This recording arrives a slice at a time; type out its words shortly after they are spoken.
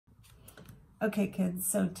Okay, kids,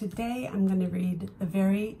 so today I'm going to read The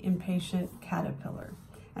Very Impatient Caterpillar,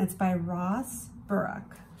 and it's by Ross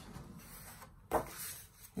Burrock.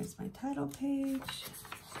 Here's my title page.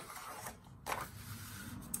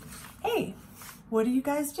 Hey, what are you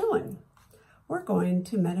guys doing? We're going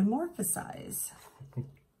to metamorphosize.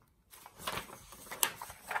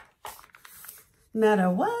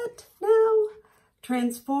 Meta what now?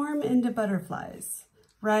 Transform into butterflies.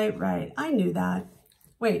 Right, I knew that.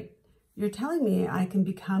 Wait, you're telling me I can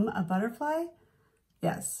become a butterfly?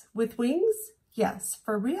 Yes. With wings? Yes.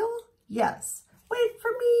 For real? Yes. Wait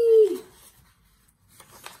for me.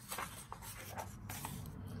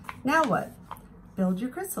 Now what? Build your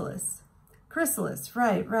chrysalis. Chrysalis,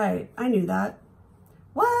 right. I knew that.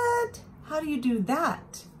 What? How do you do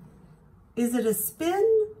that? Is it a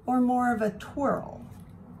spin or more of a twirl?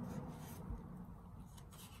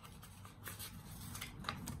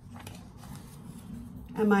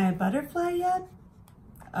 Am I a butterfly yet?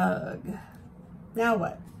 Ugh. Now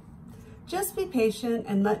what? Just be patient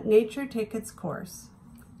and let nature take its course.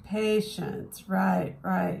 Patience, right.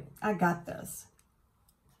 I got this.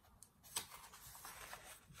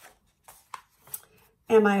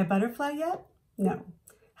 Am I a butterfly yet? No.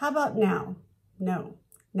 How about now? No.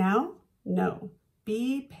 Now? No.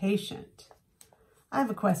 Be patient. I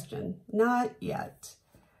have a question. Not yet.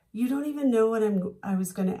 You don't even know what I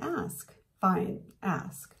was going to ask. Fine,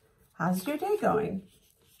 ask. How's your day going?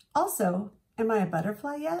 Also, am I a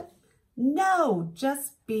butterfly yet? No,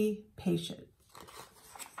 just be patient.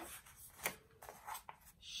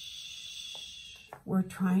 Shh, we're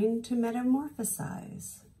trying to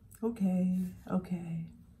metamorphosize. Okay.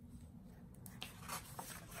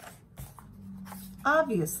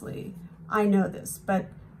 Obviously, I know this, but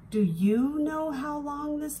do you know how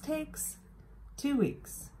long this takes? 2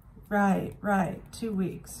 weeks. Right, 2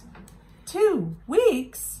 weeks. 2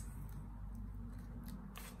 weeks?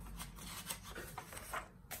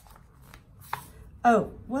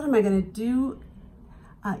 Oh, what am I going to do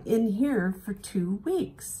in here for 2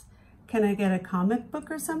 weeks? Can I get a comic book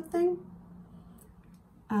or something?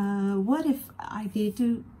 What if I need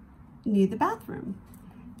the bathroom?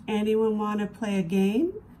 Anyone want to play a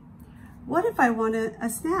game? What if I want a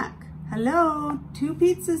snack? Hello, 2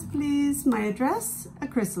 pizzas, please. My address, a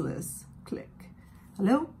chrysalis. Click.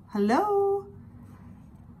 Hello?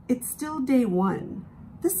 It's still day 1.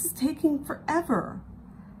 This is taking forever.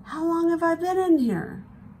 How long have I been in here?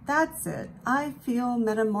 That's it. I feel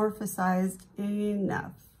metamorphosized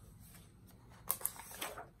enough.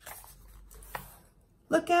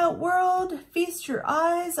 Look out, world. Feast your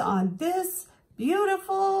eyes on this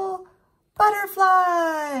beautiful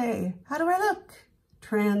butterfly. How do I look?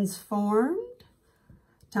 Transformed.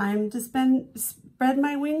 Time to spread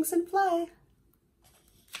my wings and fly.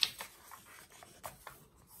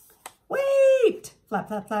 Wait! Flap,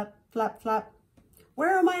 flap, flap, flap, flap.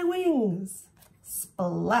 Where are my wings?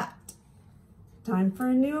 Splat. Time for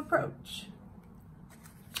a new approach.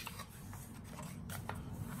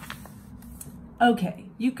 Okay,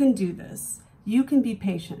 you can do this. You can be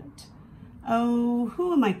patient. Oh,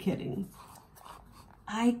 who am I kidding?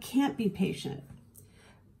 I can't be patient.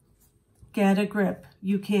 Get a grip.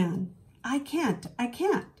 You can. I can't.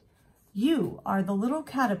 You are the little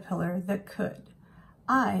caterpillar that could.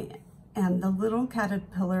 I am the little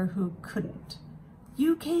caterpillar who couldn't.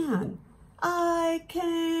 You can. I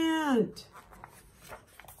can't.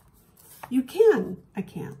 You can. I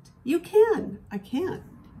can't. You can. I can't.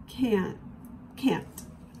 Can't.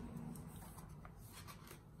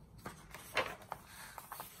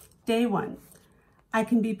 Day 1, I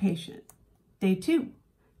can be patient. Day 2,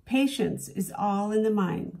 patience is all in the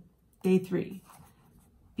mind. Day 3,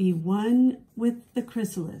 be one with the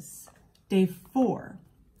chrysalis. Day 4,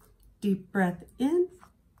 deep breath in.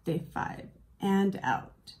 Day 5, and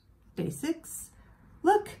out. Day 6,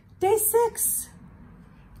 look, day 6.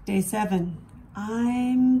 Day 7,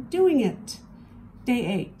 I'm doing it. Day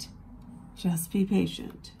 8, just be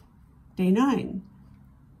patient. Day 9,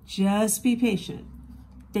 just be patient.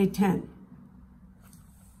 Day 10,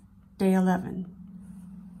 day 11,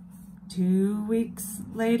 2 weeks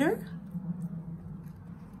later,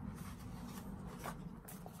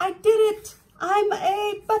 I did it! I'm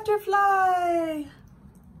a butterfly!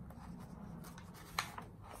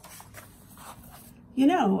 You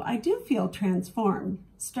know, I do feel transformed.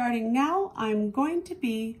 Starting now, I'm going to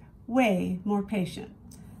be way more patient.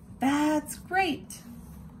 That's great!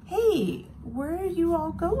 Hey, where are you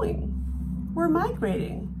all going? We're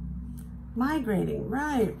migrating.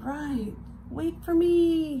 Right. Wait for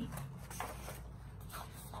me.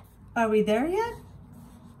 Are we there yet?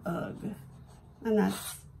 Ugh. And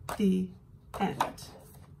that's the end.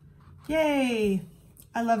 Yay!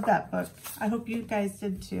 I love that book. I hope you guys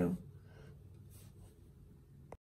did too.